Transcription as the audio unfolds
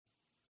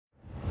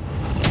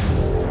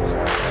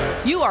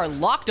You are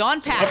Locked On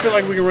Packers. I feel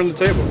like we can run the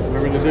table. We're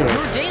going to do it.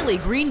 Your daily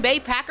Green Bay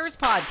Packers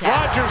podcast.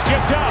 Rodgers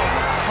gets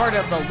out. Part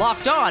of the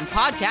Locked On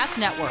Podcast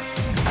Network.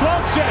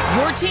 Floats it.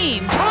 Your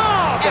team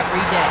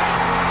every day.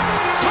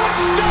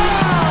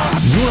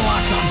 Touchdown! You're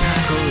Locked On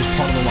Packers,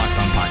 part of the Locked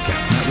On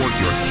Podcast Network,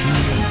 your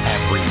team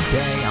every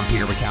day. I'm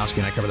Peter Bakhtiari,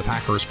 and I cover the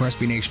Packers for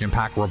SB Nation and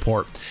Packer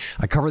Report.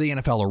 I cover the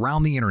NFL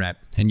around the internet,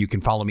 and you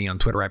can follow me on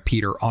Twitter at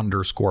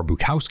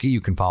Peter_Bukowski.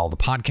 You can follow the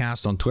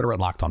podcast on Twitter at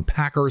Locked On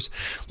Packers.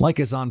 Like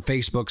us on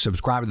Facebook,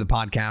 subscribe to the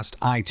podcast,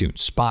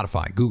 iTunes,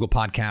 Spotify, Google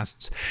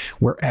Podcasts.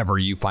 Wherever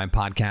you find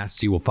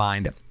podcasts, you will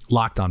find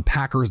Locked On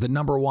Packers, the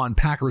 #1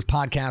 Packers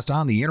podcast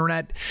on the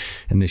internet,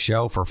 and the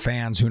show for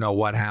fans who know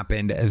what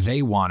happened.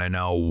 They want to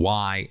know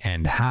why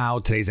and how.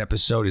 Today's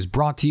episode is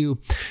brought to you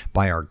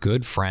by our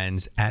good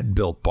friends at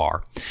Built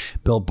Bar.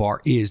 Built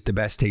Bar is the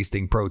best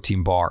tasting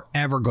protein bar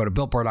ever. Go to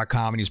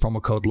BuiltBar.com and use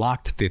promo code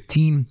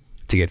LOCKED15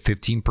 to get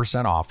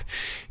 15% off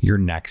your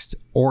next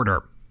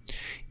order.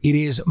 It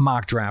is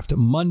Mock Draft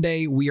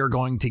Monday. We are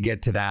going to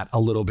get to that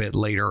a little bit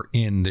later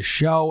in the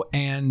show,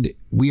 and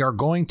we are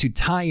going to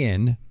tie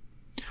in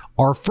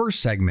our first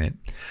segment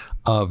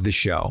of the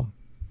show.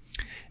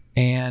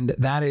 And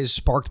that is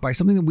sparked by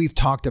something that we've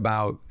talked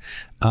about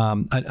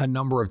a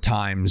number of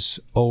times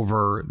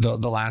over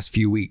the last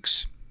few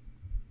weeks.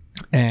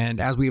 And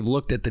as we've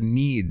looked at the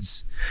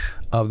needs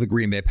of the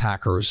Green Bay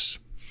Packers,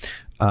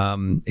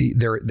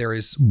 there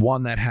is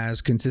one that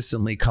has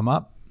consistently come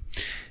up.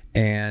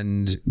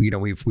 And, you know,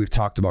 we've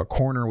talked about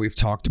corner, we've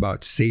talked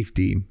about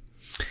safety,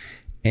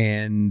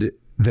 and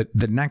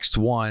the next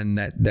one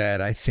that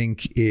I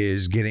think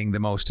is getting the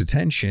most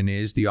attention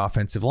is the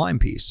offensive line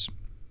piece.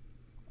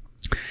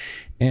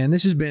 And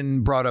this has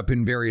been brought up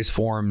in various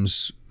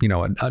forms, you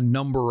know, a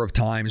number of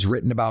times,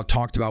 written about,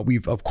 talked about.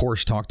 We've, of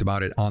course, talked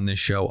about it on this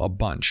show a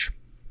bunch.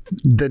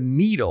 The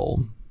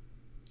needle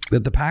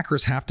that the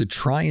Packers have to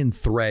try and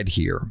thread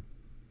here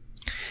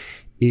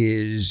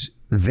is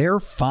their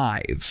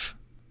 5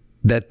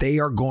 that they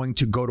are going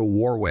to go to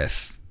war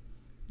with,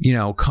 you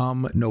know,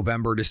 come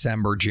November,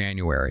 December,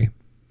 January.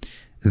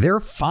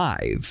 Their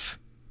 5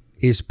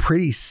 is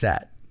pretty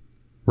set,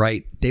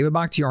 right? David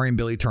Bakhtiari and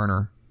Billy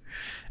Turner,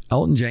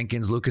 Elgton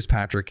Jenkins, Lucas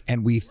Patrick,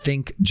 and we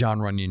think John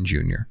Runyon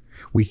Jr.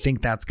 We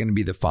think that's going to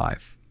be the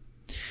 5.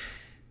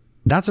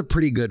 That's a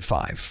pretty good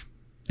 5.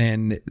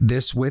 And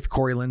this with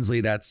Corey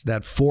Linsley, that's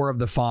that 4 of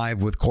the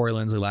 5 with Corey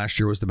Linsley last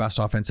year was the best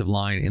offensive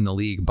line in the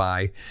league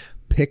by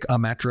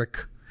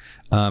Pick-O-Metric.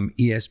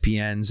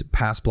 ESPN's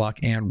pass block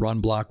and run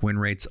block win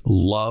rates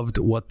loved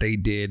what they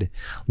did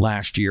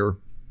last year.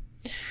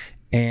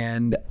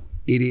 And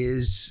it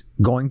is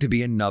going to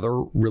be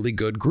another really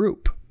good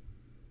group,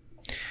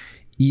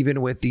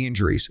 even with the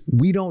injuries.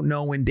 We don't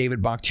know when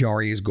David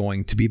Bakhtiari is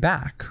going to be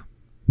back.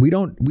 We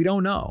don't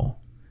know.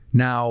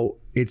 Now,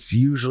 it's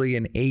usually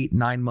an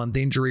 8-9 month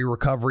injury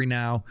recovery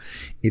now.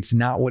 It's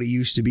not what it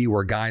used to be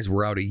where guys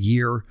were out a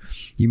year.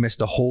 You missed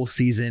a whole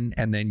season,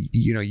 and then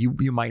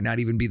you might not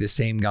even be the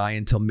same guy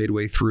until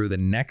midway through the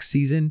next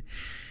season.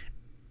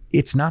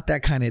 It's not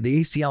that kind of, the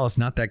ACL is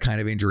not that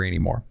kind of injury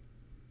anymore.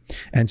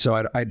 And so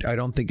I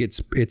don't think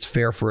it's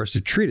fair for us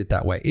to treat it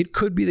that way. It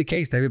could be the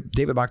case that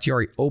David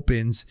Bakhtiari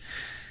opens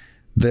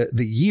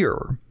the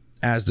year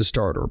as the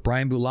starter.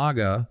 Brian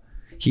Bulaga,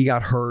 he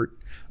got hurt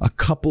a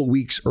couple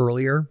weeks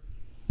earlier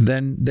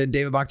than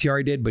David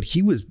Bakhtiari did, but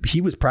he was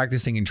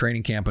practicing in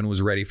training camp and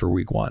was ready for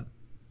week 1.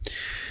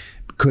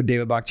 Could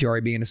David Bakhtiari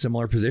be in a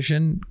similar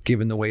position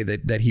given the way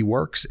that he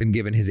works and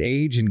given his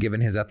age and given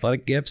his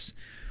athletic gifts?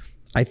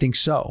 I think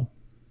so.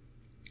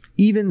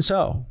 Even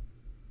so,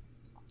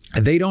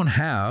 they don't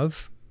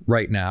have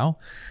right now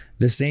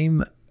the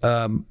same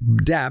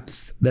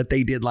depth that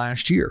they did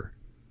last year.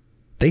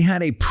 They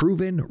had a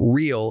proven,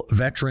 real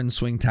veteran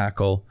swing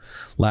tackle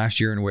last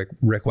year in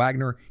Rick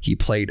Wagner. He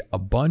played a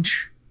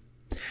bunch.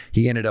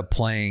 He ended up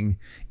playing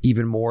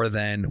even more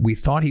than we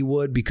thought he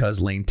would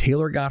because Lane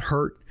Taylor got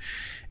hurt.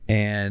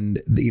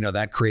 And, you know,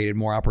 that created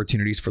more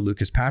opportunities for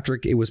Lucas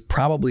Patrick. It was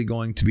probably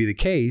going to be the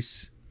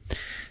case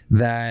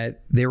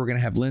that they were going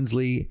to have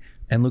Linsley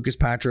and Lucas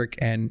Patrick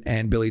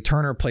and Billy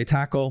Turner play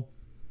tackle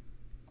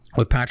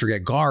with Patrick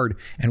at guard,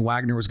 and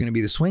Wagner was going to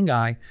be the swing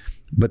guy.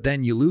 But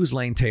then you lose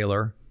Lane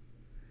Taylor,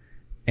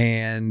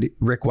 and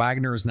Rick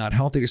Wagner is not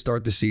healthy to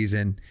start the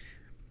season.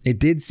 It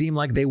did seem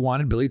like they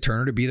wanted Billy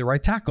Turner to be the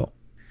right tackle.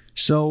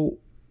 So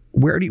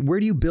where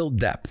do you build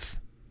depth?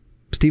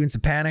 Steven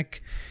Sapanik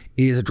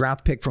is a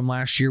draft pick from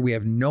last year. We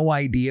have no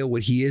idea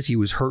what he is. He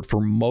was hurt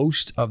for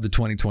most of the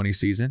 2020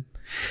 season.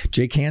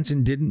 Jake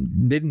Hansen didn't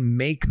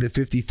make the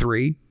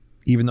 53,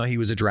 even though he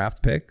was a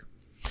draft pick.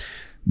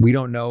 We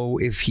don't know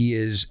if he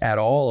is at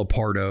all a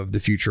part of the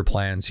future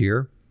plans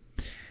here.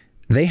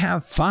 They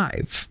have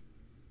 5.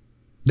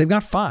 They've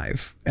got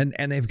 5, and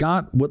they've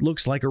got what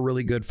looks like a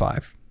really good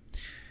 5.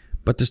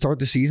 But to start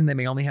the season, they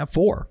may only have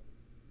 4.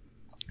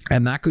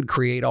 And that could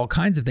create all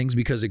kinds of things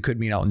because it could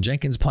mean Elgton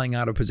Jenkins playing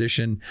out of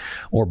position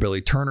or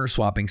Billy Turner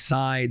swapping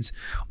sides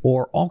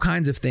or all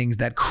kinds of things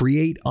that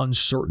create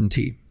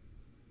uncertainty,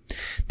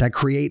 that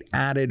create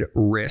added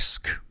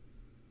risk.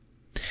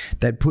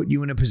 that put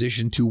you in a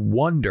position to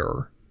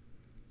wonder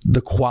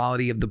the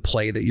quality of the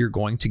play that you're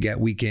going to get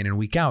week in and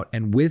week out.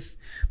 And with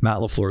Matt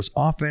LaFleur's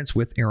offense,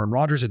 with Aaron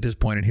Rodgers at this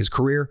point in his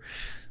career,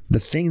 the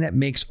thing that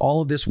makes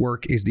all of this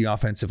work is the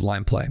offensive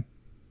line play.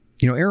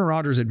 You know, Aaron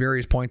Rodgers at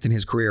various points in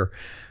his career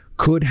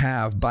could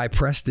have, by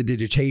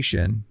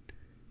prestidigitation,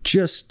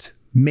 just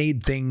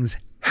made things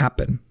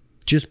happen,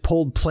 just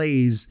pulled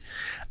plays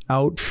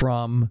out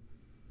from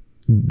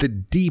the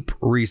deep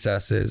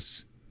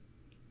recesses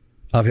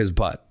of his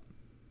butt,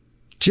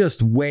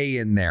 just way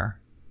in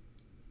there.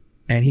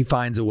 And he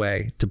finds a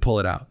way to pull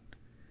it out.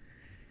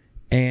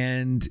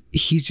 And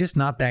he's just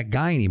not that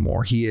guy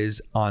anymore. He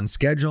is on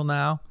schedule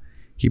now.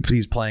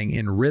 He's playing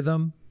in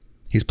rhythm.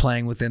 He's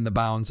playing within the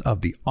bounds of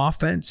the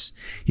offense.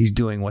 He's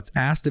doing what's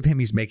asked of him.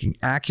 He's making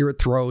accurate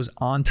throws,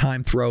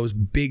 on-time throws,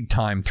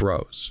 big-time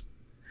throws.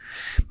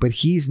 But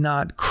he's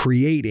not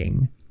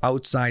creating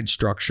outside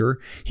structure.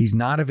 He's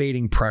not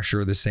evading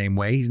pressure the same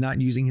way. He's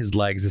not using his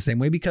legs the same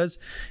way because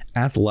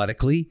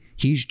athletically,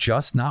 he's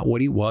just not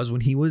what he was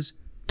when he was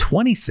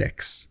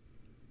 26.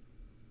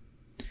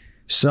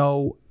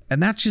 So,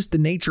 and that's just the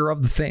nature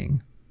of the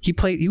thing. He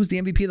was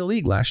the MVP of the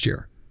league last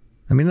year.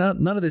 I mean,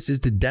 none of this is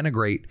to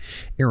denigrate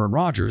Aaron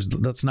Rodgers.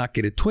 Let's not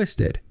get it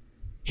twisted.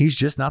 He's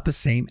just not the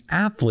same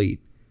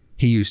athlete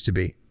he used to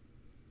be.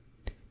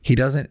 He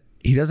doesn't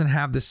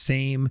have the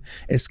same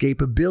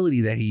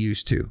escapability that he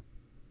used to.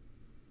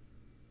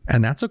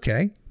 And that's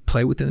okay.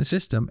 Play within the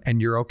system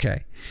and you're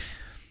okay.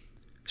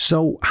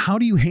 So how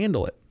do you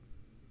handle it?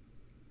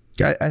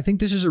 I think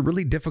this is a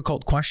really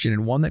difficult question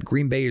and one that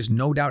Green Bay is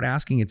no doubt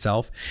asking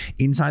itself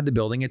inside the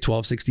building at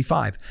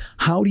 1265.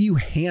 How do you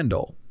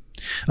handle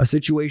a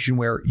situation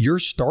where your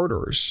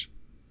starters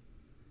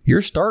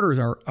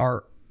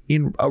are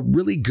in a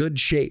really good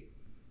shape?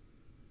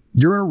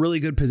 You're in a really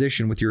good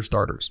position with your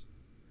starters.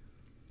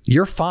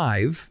 Your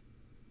 5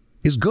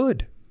 is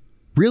good,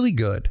 really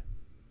good.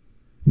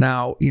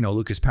 Now,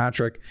 Lucas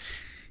Patrick,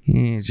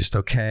 he's just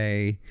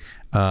okay.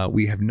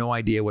 We have no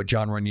idea what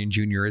John Runyon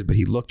Jr. is, but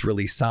he looked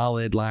really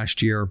solid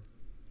last year.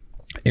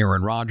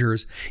 Aaron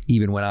Rodgers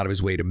even went out of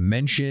his way to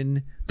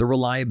mention the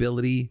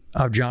reliability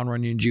of John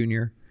Runyon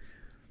Jr.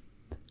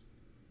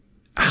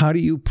 How do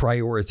you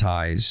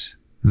prioritize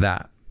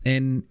that?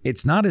 And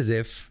it's not as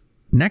if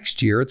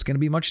next year it's going to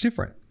be much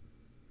different.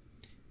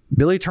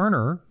 Billy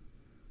Turner,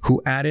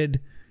 who added,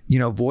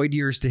 void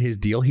years to his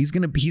deal, he's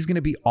going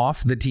to be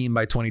off the team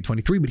by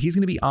 2023, but he's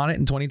going to be on it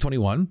in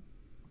 2021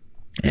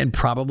 and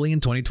probably in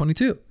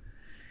 2022.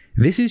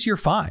 This is your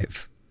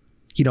 5.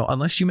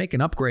 Unless you make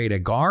an upgrade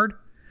at guard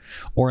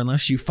or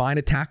unless you find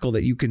a tackle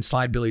that you can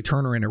slide Billy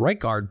Turner in at right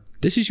guard,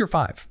 this is your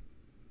 5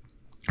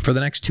 for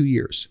the next 2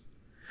 years.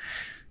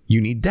 You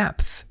need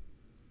depth.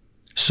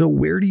 So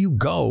where do you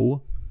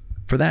go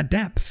for that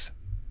depth?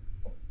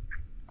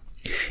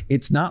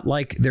 It's not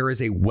like there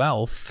is a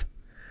wealth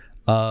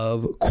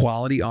of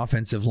quality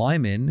offensive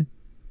linemen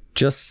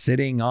just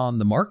sitting on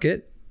the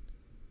market.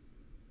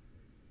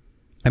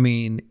 I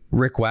mean,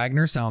 Rick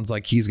Wagner sounds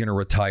like he's going to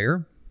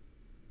retire.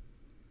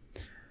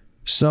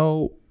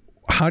 So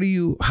how do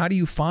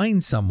you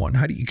find someone?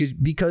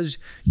 Because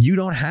you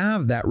don't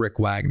have that Rick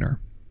Wagner.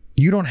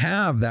 You don't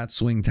have that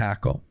swing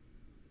tackle.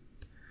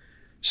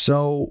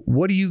 So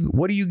what are you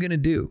going to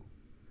do?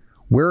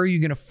 Where are you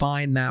going to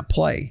find that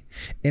play?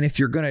 And if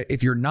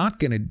you're not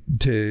going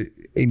to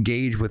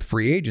engage with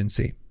free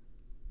agency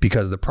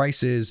because the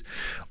prices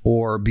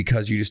or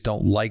because you just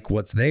don't like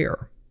what's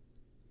there,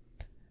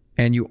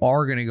 and you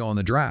are going to go in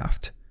the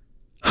draft,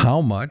 how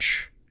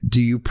much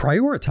do you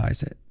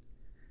prioritize it?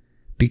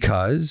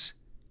 Because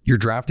you're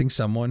drafting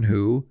someone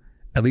who,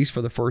 at least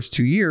for the first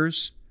 2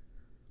 years,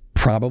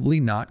 probably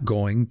not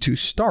going to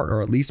start,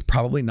 or at least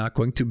probably not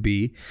going to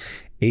be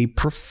a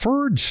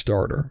preferred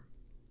starter.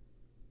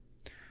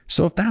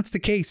 So if that's the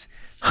case,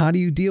 how do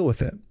you deal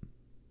with it?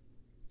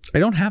 I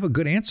don't have a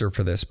good answer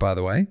for this, by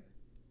the way.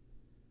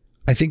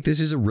 I think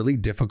this is a really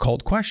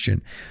difficult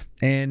question.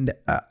 And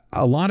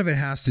a lot of it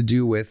has to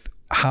do with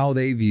how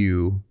they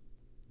view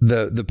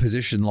the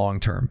position long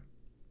term.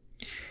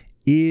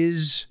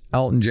 Is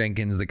Elton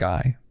Jenkins the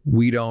guy?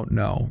 We don't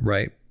know,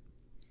 right?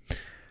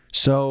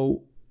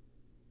 So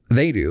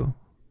they do,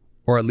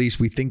 or at least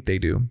we think they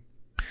do.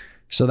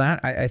 So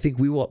that I think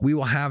we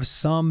will have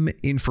some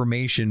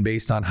information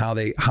based on how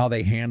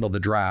they handle the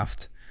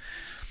draft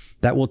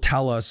that will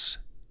tell us,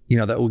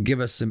 that will give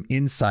us some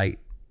insight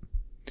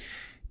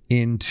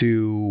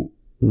into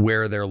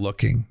where they're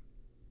looking.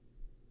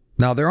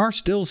 Now, there are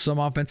still some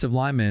offensive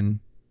linemen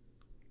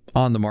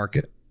on the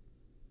market.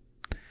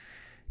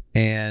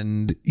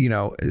 And,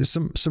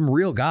 some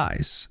real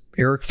guys.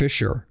 Eric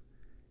Fisher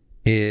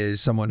is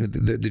someone who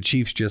the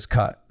Chiefs just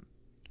cut.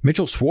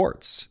 Mitchell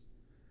Schwartz,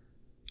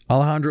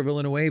 Alejandro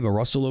Villanueva,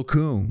 Russell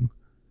Okung,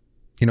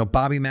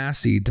 Bobby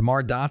Massey,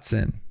 DeMar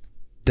Dotson,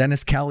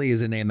 Dennis Kelly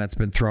is a name that's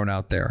been thrown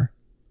out there.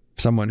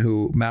 Someone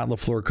who Matt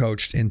LaFleur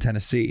coached in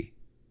Tennessee.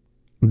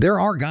 There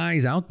are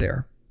guys out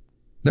there.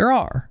 There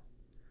are.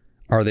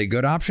 Are they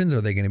good options?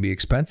 Are they going to be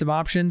expensive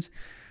options?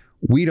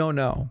 We don't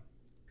know.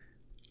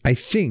 I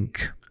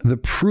think the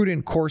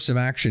prudent course of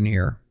action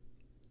here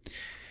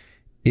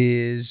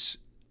is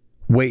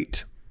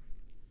wait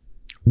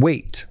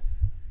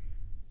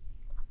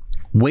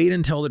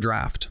until the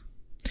draft,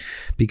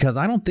 because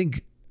I don't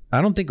think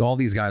all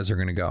these guys are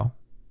going to go.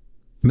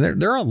 I mean,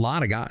 there are a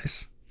lot of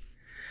guys.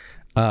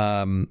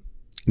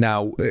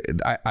 Now,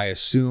 I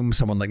assume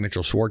someone like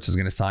Mitchell Schwartz is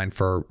going to sign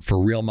for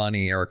real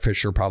money. Eric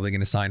Fisher probably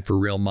going to sign for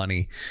real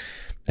money.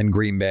 And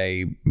Green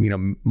Bay,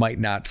 might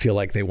not feel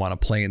like they want to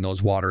play in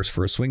those waters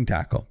for a swing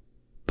tackle.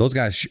 Those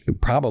guys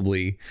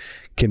probably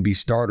can be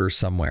starters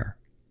somewhere.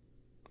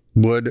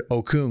 Would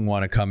Okung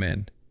want to come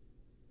in?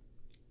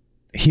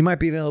 He might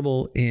be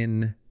available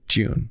in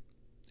June.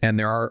 And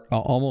there are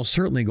almost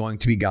certainly going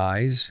to be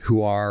guys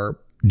who are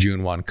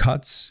June 1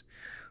 cuts,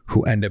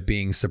 who end up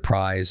being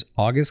surprise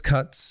August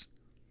cuts.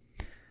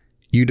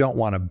 You don't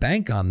want to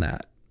bank on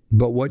that.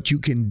 But what you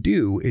can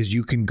do is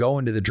you can go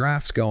into the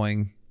drafts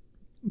going,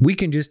 we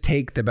can just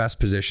take the best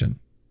position.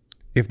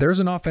 If there's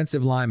an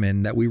offensive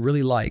lineman that we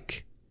really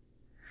like,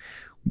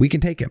 we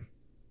can take him.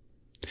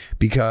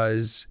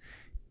 Because,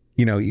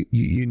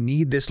 you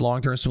need this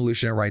long-term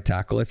solution at right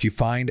tackle. If you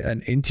find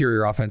an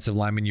interior offensive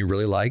lineman you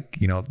really like,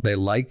 if they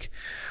like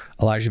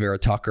Elijah Vera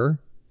Tucker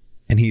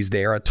and he's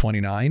there at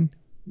 29,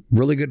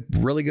 really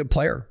good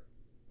player.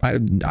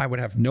 I would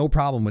have no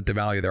problem with the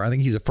value there. I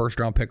think he's a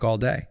first-round pick all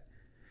day.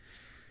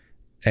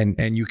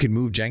 And you can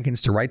move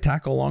Jenkins to right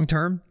tackle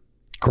long-term.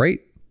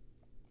 Great.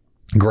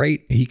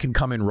 He can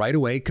come in right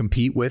away,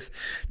 compete with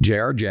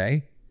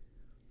JRJ.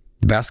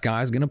 The best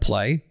guy is going to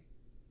play.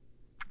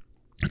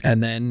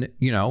 And then,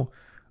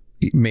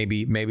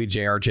 maybe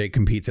JRJ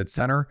competes at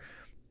center.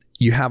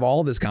 You have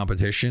all this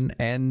competition,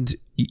 and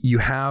you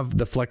have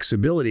the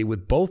flexibility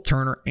with both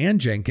Turner and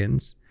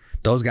Jenkins.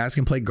 Those guys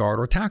can play guard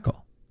or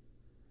tackle.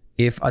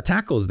 If a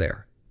tackle's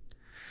there,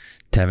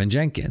 Tevin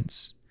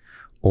Jenkins,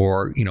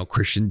 or,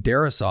 Christian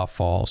Darrisaw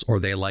falls, or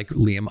they like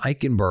Liam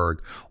Eichenberg,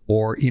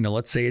 or,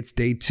 let's say it's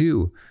day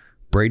 2,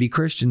 Brady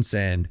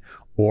Christensen,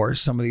 or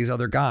some of these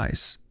other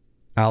guys.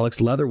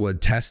 Alex Leatherwood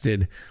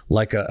tested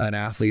like an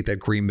athlete that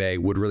Green Bay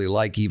would really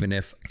like, even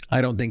if I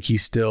don't think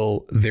he's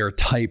still their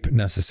type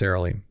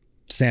necessarily.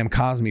 Sam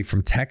Cosmi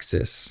from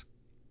Texas.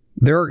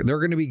 There are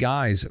going to be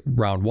guys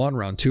round 1,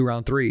 round 2,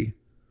 round 3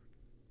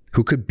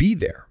 who could be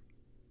there,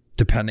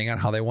 depending on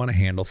how they want to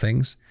handle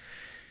things.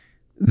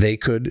 They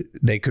could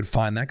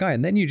find that guy.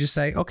 And then you just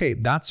say, okay,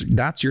 that's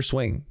your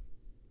swing.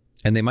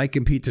 And they might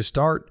compete to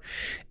start.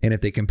 And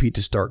if they compete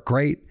to start,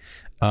 great.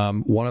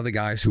 One of the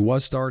guys who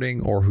was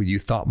starting or who you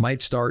thought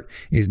might start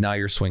is now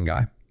your swing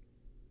guy.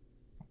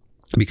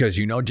 Because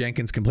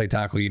Jenkins can play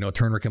tackle,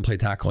 Turner can play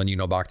tackle,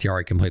 and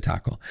Bakhtiari can play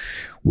tackle.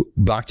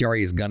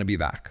 Bakhtiari is going to be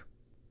back.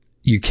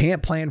 You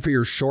can't plan for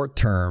your short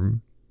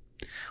term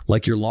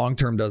like your long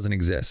term doesn't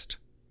exist.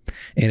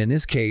 And in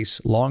this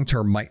case, long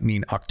term might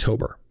mean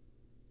October.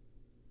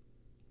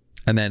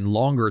 And then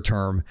longer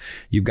term,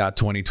 you've got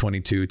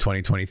 2022,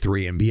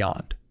 2023, and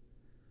beyond.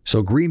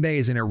 So Green Bay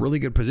is in a really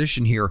good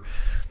position here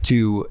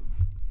to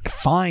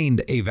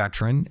find a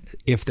veteran,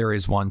 if there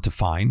is one to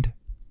find,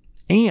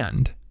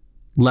 and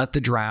let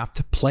the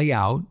draft play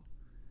out.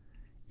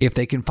 If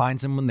they can find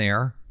someone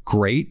there,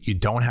 great. You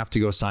don't have to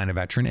go sign a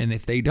veteran. And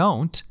if they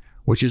don't,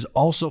 which is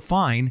also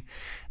fine,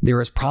 there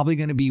is probably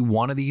going to be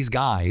one of these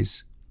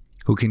guys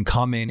who can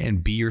come in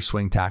and be your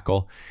swing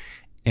tackle.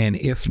 And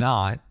if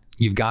not,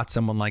 you've got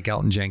someone like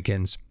Elton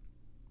Jenkins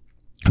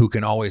who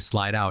can always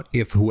slide out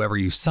if whoever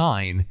you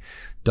sign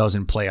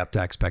doesn't play up to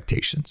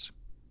expectations.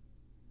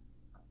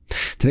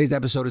 Today's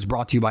episode is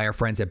brought to you by our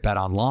friends at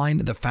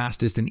BetOnline, the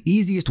fastest and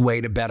easiest way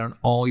to bet on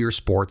all your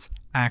sports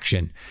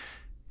action.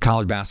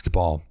 College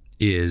basketball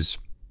is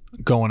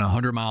going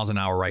 100 miles an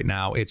hour right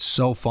now. It's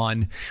so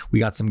fun. We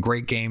got some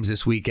great games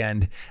this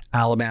weekend.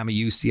 Alabama,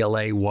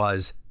 UCLA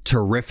was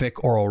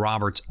terrific. Oral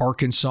Roberts,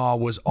 Arkansas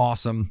was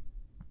awesome.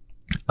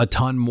 A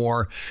ton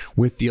more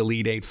with the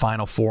Elite Eight,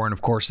 Final Four, and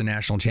of course the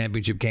National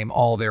Championship game,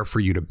 all there for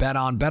you to bet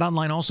on.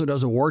 BetOnline also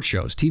does award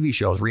shows, TV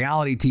shows,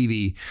 reality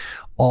TV,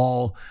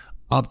 all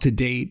up to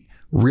date,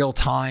 real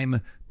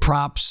time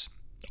props,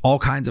 all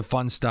kinds of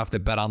fun stuff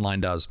that BetOnline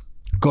does.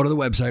 Go to the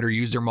website or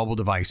use their mobile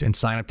device and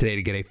sign up today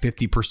to get a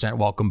 50%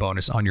 welcome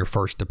bonus on your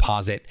first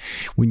deposit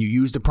when you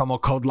use the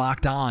promo code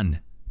Locked On.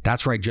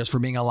 That's right, just for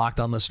being a Locked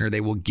On listener, they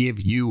will give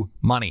you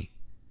money.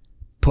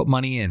 Put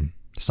money in,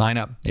 sign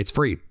up, it's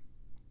free.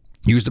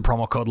 Use the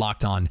promo code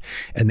Locked On,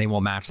 and they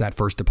will match that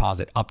first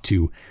deposit up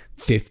to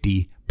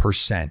 50%.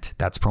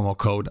 That's promo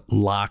code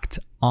Locked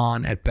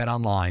On at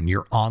BetOnline,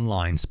 your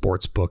online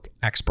sportsbook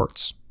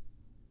experts.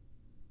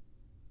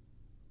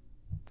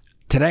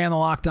 Today on the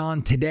Locked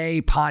On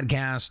Today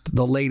podcast,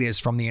 the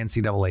latest from the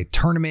NCAA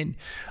tournament,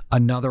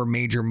 another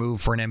major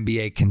move for an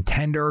NBA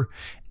contender,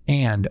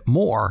 and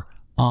more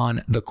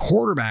on the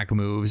quarterback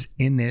moves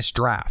in this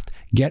draft.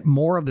 Get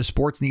more of the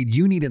sports need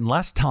you need in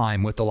less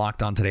time with the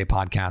Locked On Today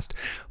podcast.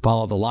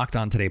 Follow the Locked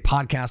On Today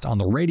podcast on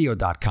the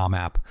radio.com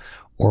app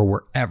or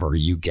wherever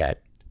you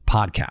get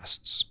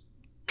podcasts.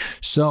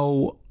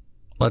 So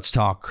let's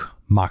talk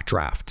mock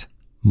draft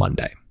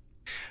Monday.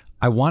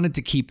 I wanted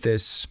to keep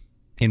this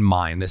in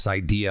mind, this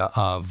idea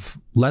of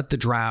let the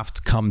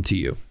draft come to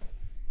you.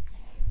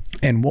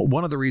 And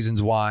one of the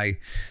reasons why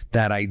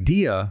that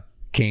idea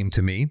came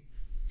to me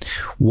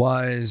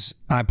was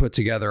I put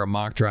together a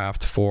mock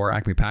draft for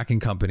Acme Packing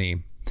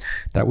Company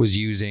that was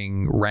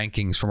using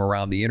rankings from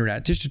around the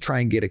internet just to try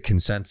and get a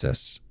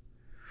consensus.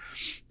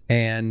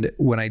 And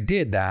when I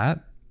did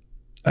that,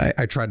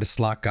 I tried to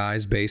slot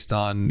guys based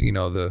on,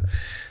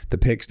 the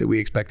picks that we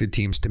expected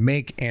teams to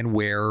make and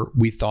where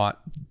we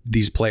thought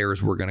these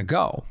players were going to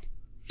go.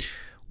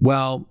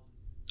 Well,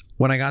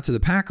 when I got to the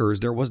Packers,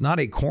 there was not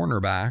a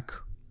cornerback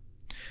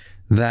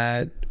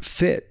that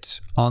fit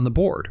on the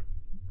board.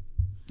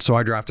 So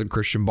I drafted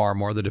Christian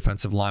Barmore, the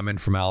defensive lineman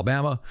from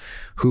Alabama,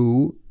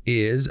 who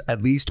is,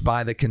 at least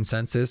by the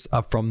consensus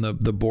from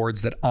the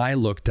boards that I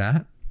looked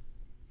at,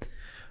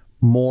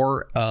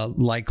 more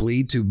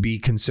likely to be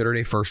considered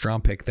a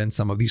first-round pick than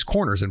some of these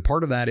corners. And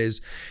part of that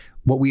is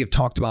what we have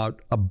talked about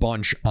a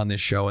bunch on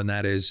this show, and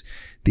that is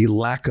the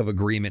lack of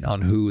agreement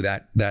on who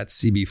that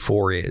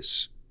CB4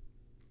 is.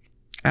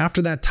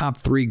 After that top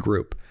three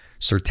group,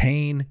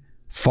 Surtain,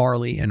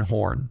 Farley, and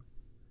Horn,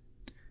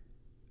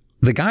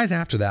 the guys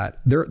after that,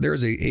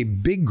 there's a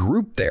big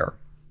group there.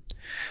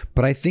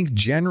 But I think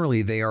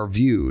generally they are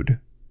viewed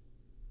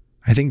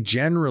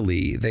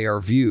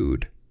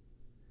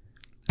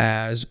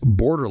as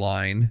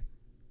borderline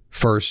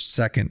first,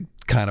 second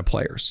kind of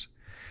players.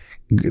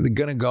 They're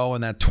going to go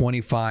in that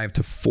 25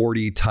 to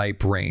 40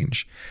 type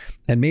range,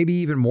 and maybe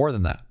even more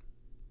than that.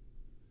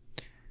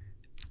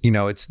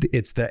 It's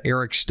the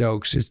Eric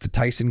Stokes, it's the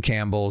Tyson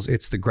Campbells,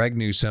 it's the Greg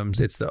Newsomes,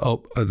 it's the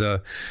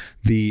Ifeatu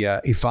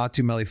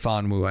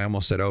Melifonwu. I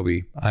almost said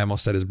Obi. I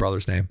almost said his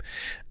brother's name.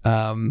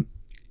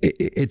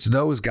 It's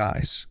those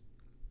guys.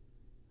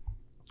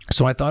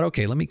 So I thought,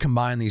 okay, let me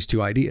combine these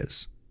two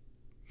ideas.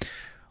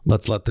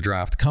 Let's let the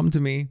draft come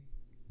to me.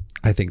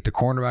 I think the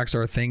cornerbacks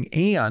are a thing,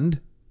 and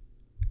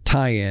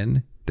tie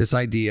in this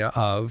idea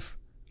of,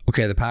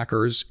 okay, the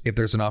Packers, if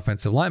there's an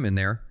offensive lineman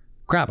there,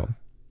 grab him.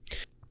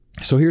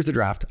 So here's the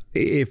draft.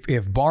 If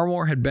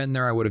Barmore had been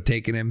there, I would have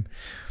taken him.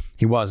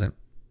 He wasn't.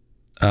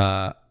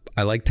 I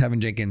like Tevin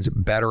Jenkins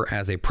better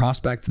as a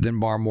prospect than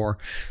Barmore.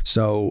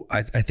 So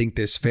I think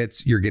this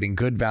fits. You're getting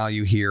good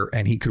value here,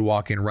 and he could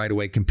walk in right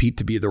away, compete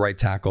to be the right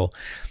tackle.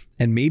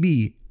 And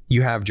maybe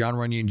you have John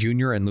Runyon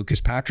Jr. and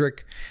Lucas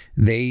Patrick.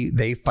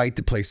 They fight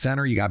to play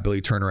center. You got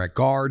Billy Turner at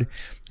guard.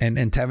 And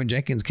Tevin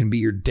Jenkins can be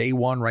your day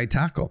one right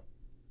tackle.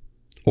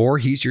 Or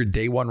he's your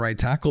day one right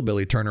tackle.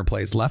 Billy Turner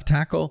plays left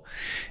tackle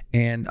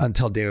and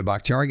until David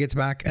Bakhtiari gets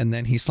back, and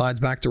then he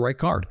slides back to right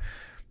guard.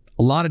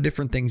 A lot of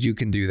different things you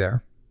can do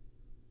there.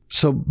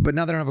 So, but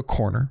now they don't have a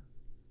corner.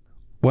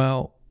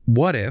 Well,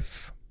 what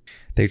if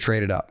they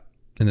traded up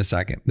in the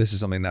second? This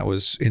is something that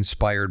was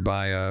inspired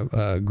by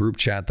a group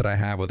chat that I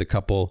have with a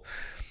couple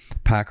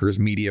Packers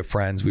media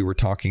friends. We were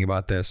talking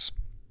about this.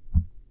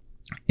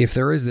 If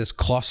there is this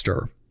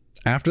cluster,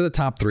 after the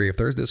top three, if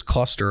there's this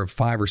cluster of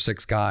 5 or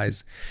 6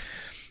 guys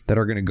that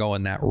are going to go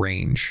in that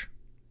range,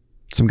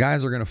 some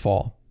guys are going to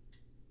fall.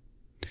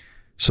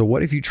 So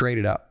what if you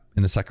traded up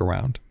in the second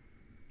round?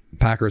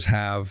 Packers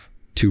have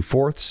 2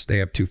 fourths. They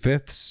have 2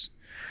 fifths.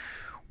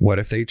 What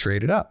if they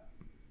traded up?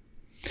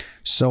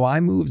 So I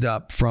moved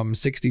up from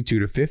 62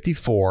 to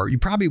 54. You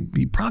probably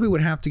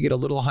would have to get a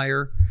little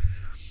higher,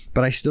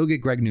 but I still get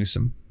Greg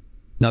Newsome.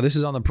 Now this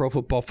is on the Pro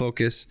Football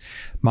Focus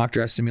mock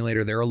draft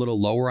simulator. They're a little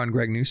lower on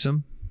Greg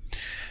Newsome,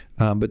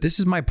 but this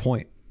is my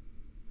point.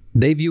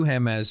 They view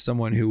him as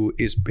someone who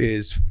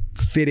is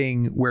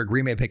fitting where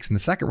Green Bay picks in the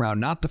second round,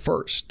 not the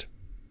first.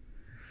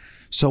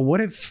 So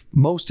what if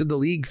most of the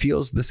league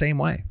feels the same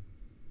way?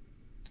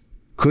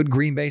 Could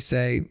Green Bay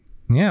say,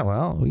 yeah,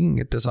 well, we can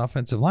get this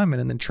offensive lineman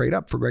and then trade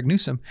up for Greg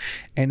Newsome?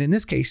 And in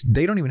this case,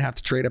 they don't even have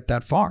to trade up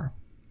that far.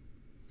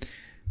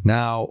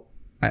 Now,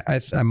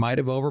 I might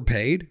have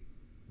overpaid.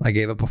 I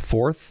gave up a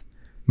fourth,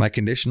 my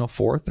conditional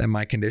fourth and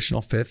my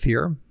conditional fifth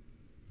here.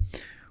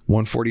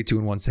 142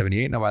 and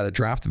 178. Now, by the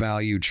draft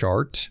value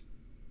chart,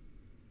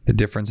 the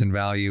difference in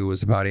value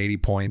was about 80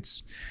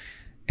 points,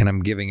 and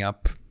I'm giving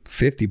up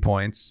 50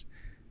 points.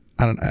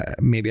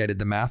 Maybe I did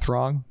the math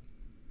wrong.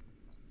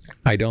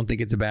 I don't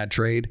think it's a bad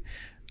trade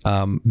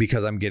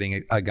because I'm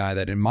getting a guy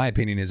that, in my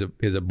opinion, is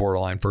a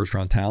borderline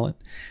first-round talent.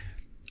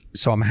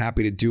 So I'm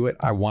happy to do it.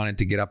 I wanted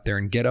to get up there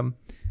and get him.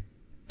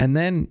 And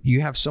then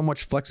you have so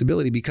much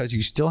flexibility because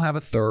you still have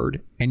a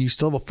third and you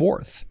still have a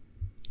fourth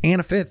and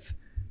a fifth.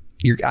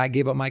 I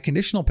gave up my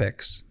conditional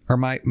picks, or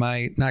my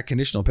not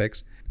conditional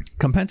picks,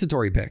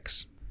 compensatory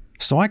picks.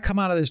 So I come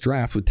out of this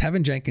draft with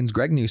Tevin Jenkins,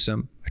 Greg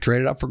Newsome. I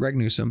traded up for Greg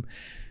Newsome.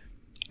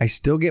 I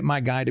still get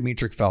my guy,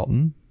 Demetric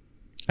Felton.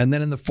 And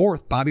then in the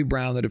fourth, Bobby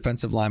Brown, the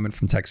defensive lineman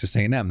from Texas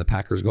A&M. The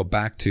Packers go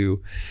back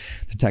to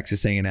the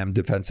Texas A&M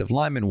defensive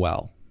lineman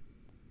well.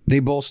 They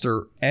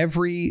bolster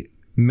every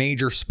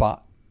major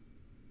spot.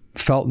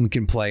 Felton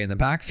can play in the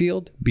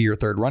backfield, be your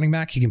third running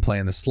back. He can play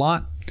in the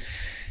slot.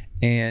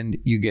 And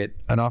you get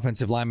an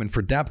offensive lineman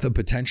for depth, a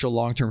potential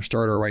long-term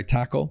starter, a right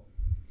tackle.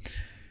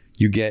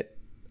 You get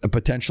a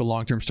potential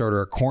long-term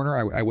starter, a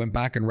corner. I went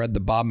back and read the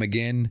Bob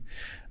McGinn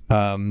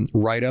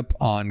write-up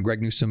on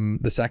Greg Newsome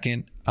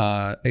II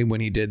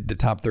when he did the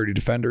top 30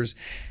 defenders.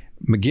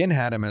 McGinn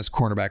had him as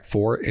cornerback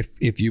 4.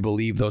 If you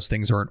believe those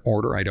things are in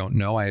order, I don't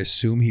know. I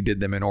assume he did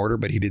them in order,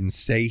 but he didn't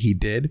say he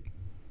did.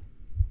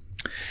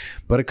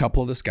 But a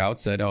couple of the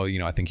scouts said, oh,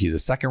 I think he's a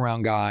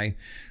second-round guy.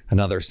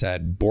 Another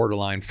said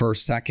borderline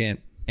first,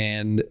 second.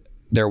 And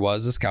there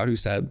was a scout who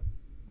said,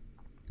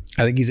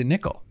 I think he's a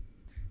nickel.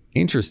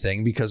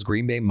 Interesting, because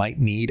Green Bay might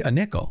need a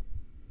nickel.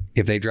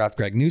 If they draft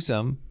Greg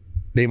Newsome,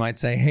 they might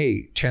say,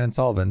 hey, Shannon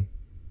Sullivan,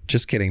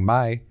 just kidding,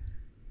 bye,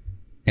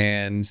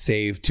 and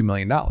save $2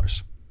 million.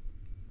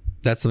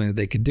 That's something that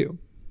they could do.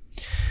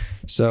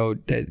 So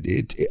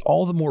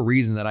all the more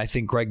reason that I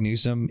think Greg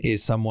Newsome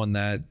is someone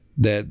that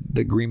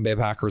the Green Bay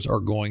Packers are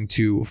going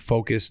to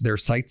focus their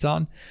sights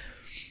on.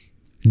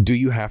 Do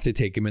you have to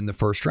take him in the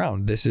first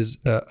round? This is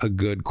a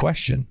good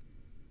question.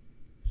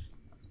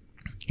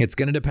 It's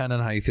going to depend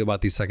on how you feel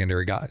about these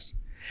secondary guys.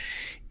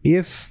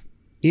 If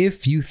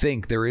you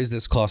think there is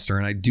this cluster,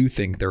 and I do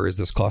think there is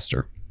this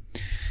cluster,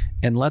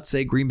 and let's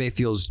say Green Bay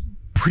feels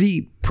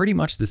pretty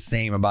much the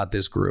same about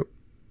this group,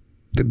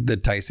 the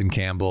Tyson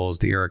Campbells,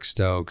 the Eric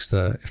Stokes,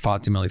 the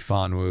Fatimele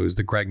Fanwus,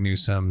 the Greg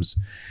Newsomes,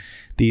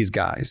 these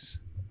guys.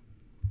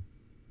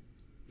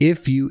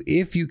 If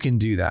you can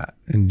do that,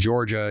 in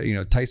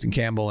Georgia, Tyson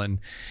Campbell and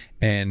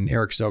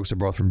Eric Stokes are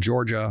both from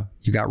Georgia.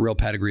 You got real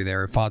pedigree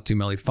there.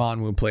 Fatimele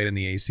Fanwu played in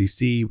the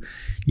ACC.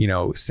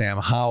 Sam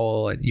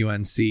Howell at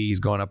UNC he's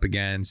going up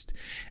against,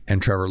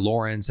 and Trevor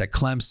Lawrence at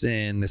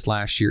Clemson. This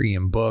last year,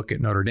 Ian Book at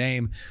Notre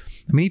Dame.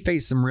 I mean, he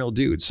faced some real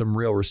dudes, some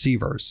real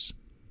receivers.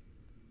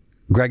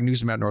 Greg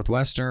Newsome at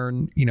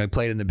Northwestern, he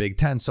played in the Big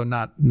Ten, so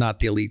not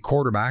the elite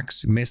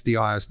quarterbacks. Missed the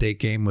Ohio State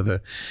game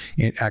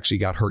actually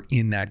got hurt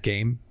in that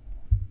game,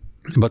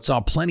 but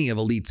saw plenty of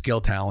elite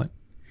skill talent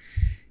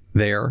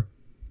there.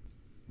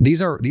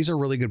 These are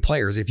really good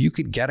players. If you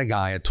could get a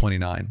guy at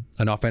 29,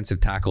 an offensive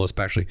tackle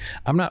especially,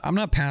 I'm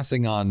not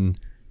passing on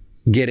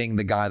getting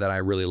the guy that I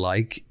really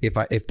like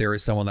if there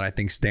is someone that I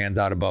think stands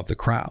out above the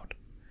crowd.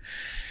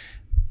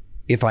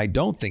 If I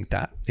don't think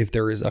that, if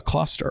there is a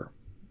cluster,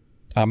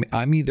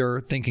 I'm either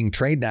thinking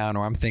trade down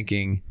or I'm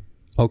thinking,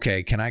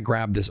 okay, can I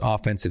grab this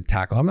offensive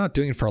tackle? I'm not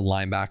doing it for a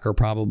linebacker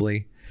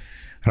probably.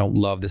 I don't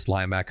love this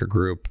linebacker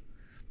group.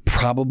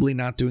 Probably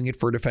not doing it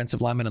for a defensive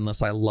lineman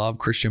unless I love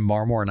Christian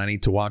Barmore and I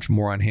need to watch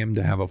more on him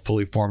to have a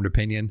fully formed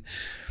opinion.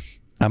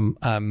 I'm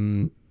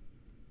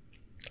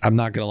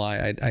not gonna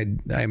lie.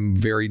 I'm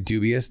very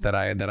dubious that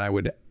I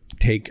would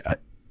take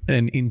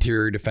an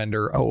interior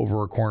defender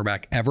over a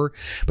cornerback ever.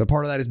 But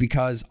part of that is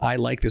because I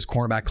like this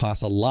cornerback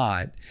class a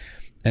lot.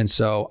 And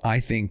so I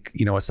think,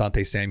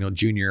 Asante Samuel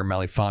Jr.,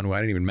 Meli Fonwu, I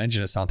didn't even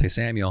mention Asante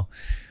Samuel,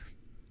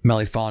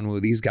 Meli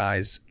Fonwu, these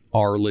guys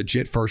are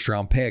legit first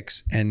round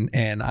picks. And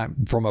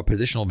I'm, from a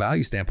positional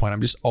value standpoint, I'm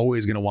just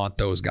always going to want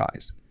those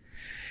guys.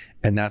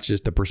 And that's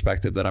just the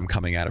perspective that I'm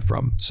coming at it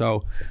from.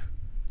 So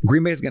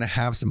Green Bay is going to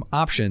have some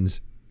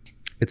options.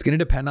 It's going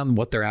to depend on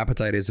what their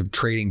appetite is of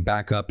trading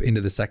back up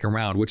into the second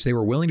round, which they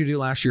were willing to do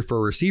last year for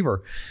a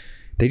receiver.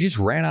 They just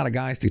ran out of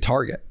guys to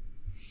target.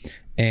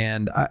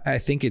 And I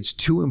think it's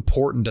too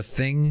important a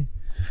thing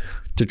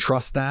to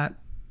trust that.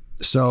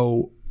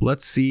 So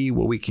let's see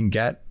what we can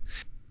get.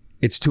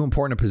 It's too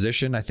important a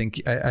position. I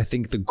think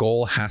the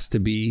goal has to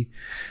be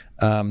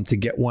to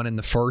get one in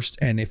the first.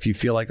 And if you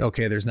feel like,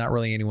 okay, there's not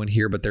really anyone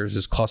here, but there's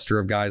this cluster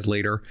of guys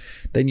later,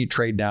 then you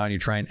trade down, you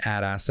try and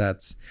add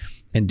assets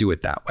and do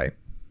it that way.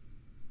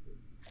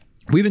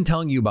 We've been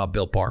telling you about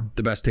Built Bar,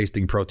 the best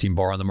tasting protein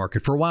bar on the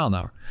market for a while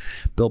now.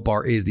 Built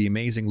Bar is the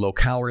amazing low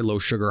calorie, low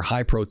sugar,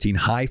 high protein,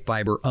 high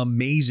fiber,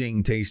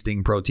 amazing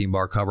tasting protein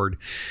bar covered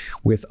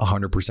with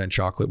 100%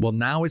 chocolate. Well,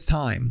 now it's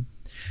time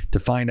to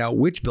find out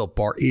which Built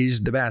Bar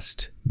is the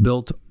best.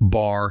 Built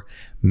Bar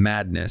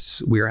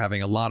Madness. We are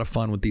having a lot of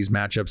fun with these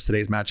matchups.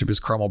 Today's matchup is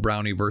caramel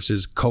brownie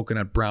versus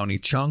coconut brownie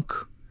chunk.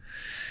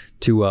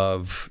 Two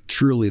of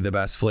truly the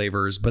best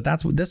flavors, but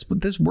that's what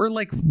this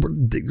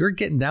we're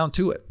getting down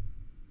to it.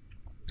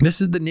 This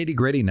is the nitty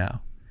gritty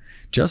now.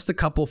 Just a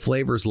couple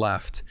flavors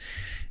left.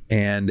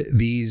 And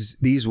these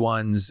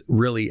ones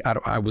really,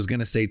 I was going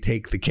to say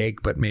take the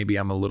cake, but maybe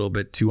I'm a little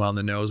bit too on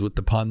the nose with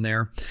the pun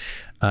there.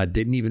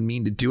 Didn't even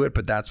mean to do it,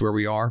 but that's where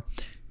we are.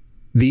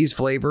 These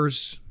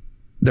flavors,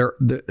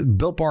 the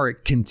Built Bar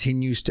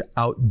continues to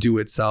outdo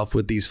itself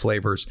with these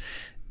flavors.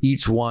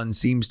 Each one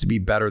seems to be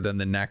better than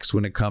the next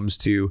when it comes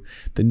to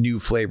the new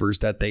flavors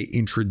that they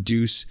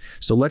introduce.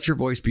 So let your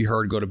voice be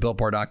heard. Go to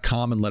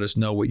BuiltBar.com and let us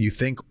know what you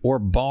think, or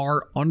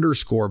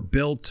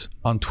bar_built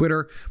on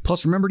Twitter.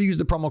 Plus, remember to use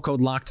the promo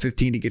code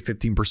LOCKED15 to get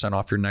 15%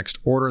 off your next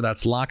order.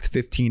 That's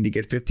LOCKED15 to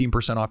get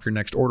 15% off your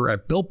next order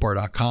at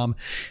BuiltBar.com.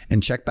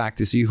 And check back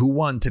to see who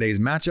won today's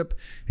matchup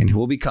and who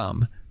will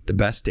become the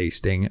best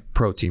tasting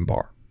protein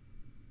bar.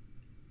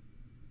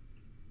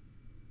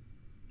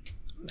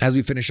 As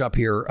we finish up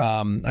here,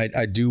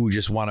 I do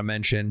just want to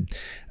mention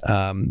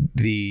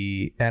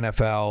the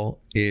NFL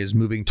is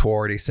moving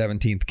toward a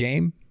 17th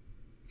game.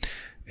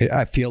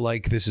 I feel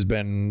like this has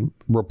been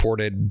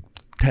reported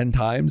 10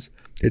 times.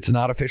 It's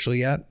not official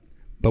yet,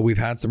 But we've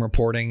had some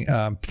reporting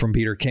from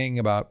Peter King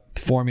about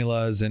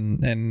formulas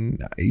and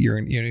who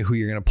you're going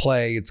to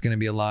play. It's going to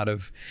be a lot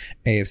of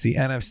AFC,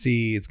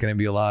 NFC. It's going to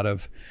be a lot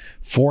of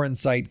foreign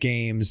site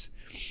games.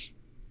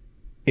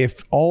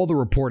 If all the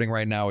reporting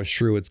right now is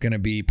true, it's going to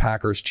be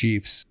Packers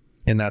Chiefs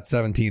in that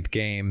 17th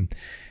game.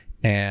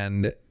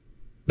 And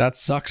that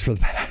sucks for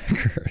the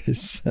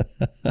Packers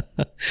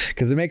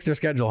because it makes their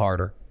schedule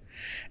harder.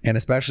 And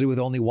especially with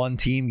only one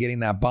team getting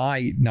that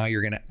bye, now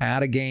you're going to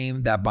add a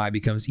game. That bye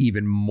becomes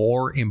even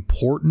more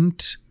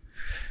important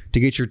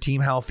to get your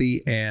team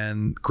healthy.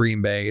 And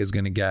Green Bay is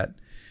going to get,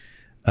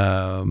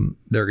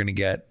 they're going to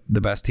get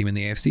the best team in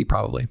the AFC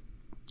probably,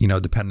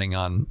 depending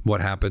on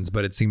what happens.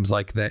 But it seems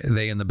like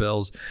they and the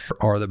Bills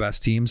are the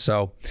best team.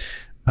 So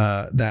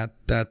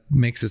that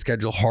makes the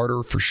schedule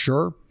harder for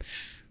sure.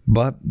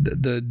 But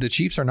the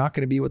Chiefs are not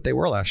going to be what they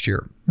were last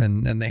year,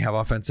 and they have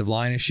offensive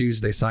line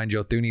issues. They signed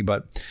Joe Thuney,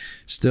 but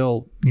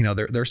still,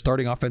 their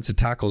starting offensive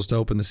tackles to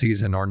open the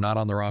season are not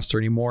on the roster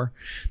anymore.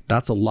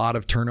 That's a lot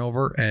of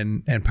turnover,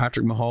 and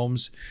Patrick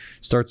Mahomes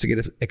starts to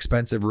get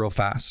expensive real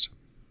fast,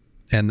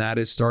 and that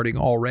is starting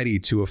already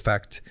to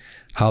affect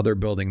how they're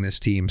building this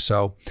team.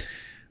 So,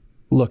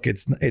 look,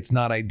 it's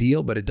not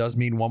ideal, but it does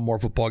mean one more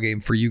football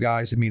game for you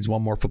guys. It means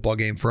one more football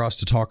game for us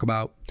to talk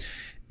about.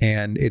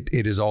 And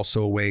it is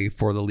also a way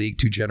for the league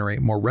to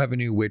generate more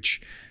revenue, which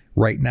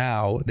right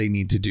now they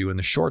need to do in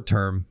the short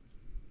term.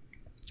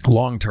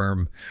 Long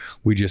term,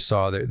 we just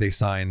saw that they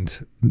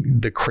signed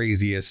the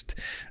craziest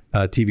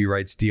TV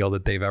rights deal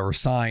that they've ever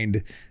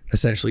signed,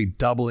 essentially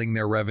doubling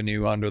their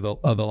revenue under the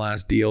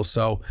last deal.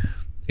 So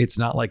it's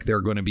not like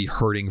they're going to be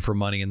hurting for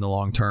money in the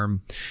long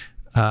term.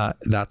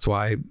 That's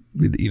why,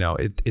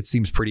 it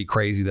seems pretty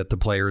crazy that the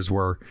players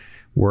were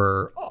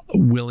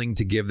willing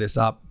to give this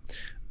up.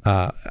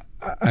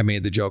 I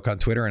made the joke on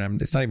Twitter,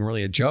 and it's not even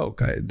really a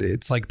joke.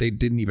 It's like they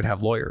didn't even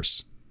have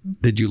lawyers.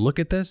 Did you look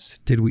at this?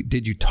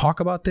 Did you talk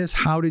about this?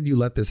 How did you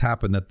let this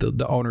happen? That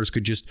the owners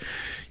could just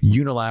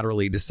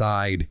unilaterally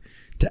decide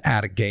to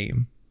add a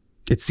game.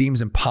 It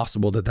seems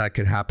impossible that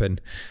could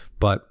happen,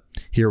 but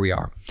here we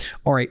are.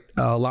 All right,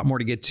 a lot more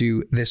to get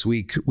to this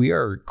week. We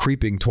are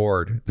creeping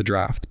toward the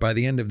draft. By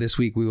the end of this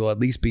week, we will at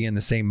least be in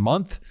the same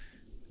month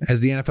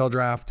as the NFL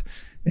draft.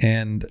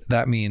 And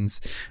that means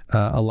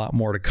a lot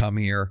more to come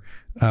here.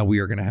 We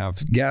are going to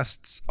have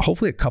guests,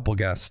 hopefully a couple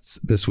guests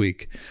this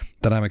week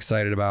that I'm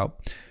excited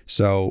about.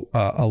 So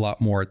a lot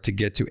more to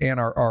get to. And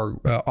our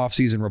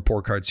off-season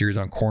report card series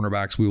on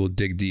cornerbacks, we will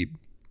dig deep.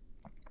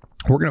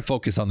 We're going to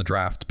focus on the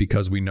draft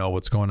because we know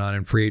what's going on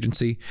in free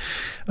agency.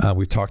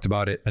 We've talked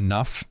about it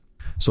enough,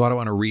 so I don't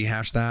want to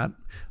rehash that.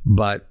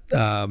 But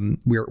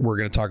we're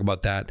going to talk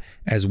about that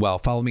as well.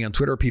 Follow me on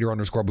Twitter,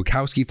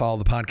 Peter_Bukowski.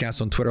 Follow the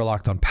podcast on Twitter,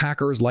 Locked On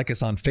Packers. Like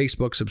us on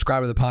Facebook.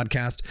 Subscribe to the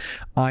podcast,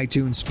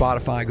 iTunes,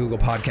 Spotify, Google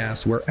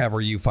Podcasts, wherever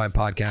you find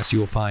podcasts, you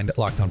will find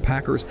Locked On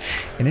Packers.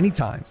 And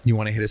anytime you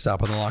want to hit us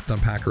up on the Locked On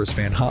Packers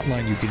fan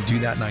hotline, you can do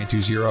that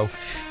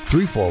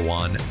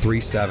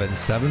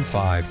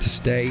 920-341-3775 to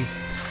stay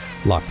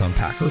Locked On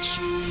Packers.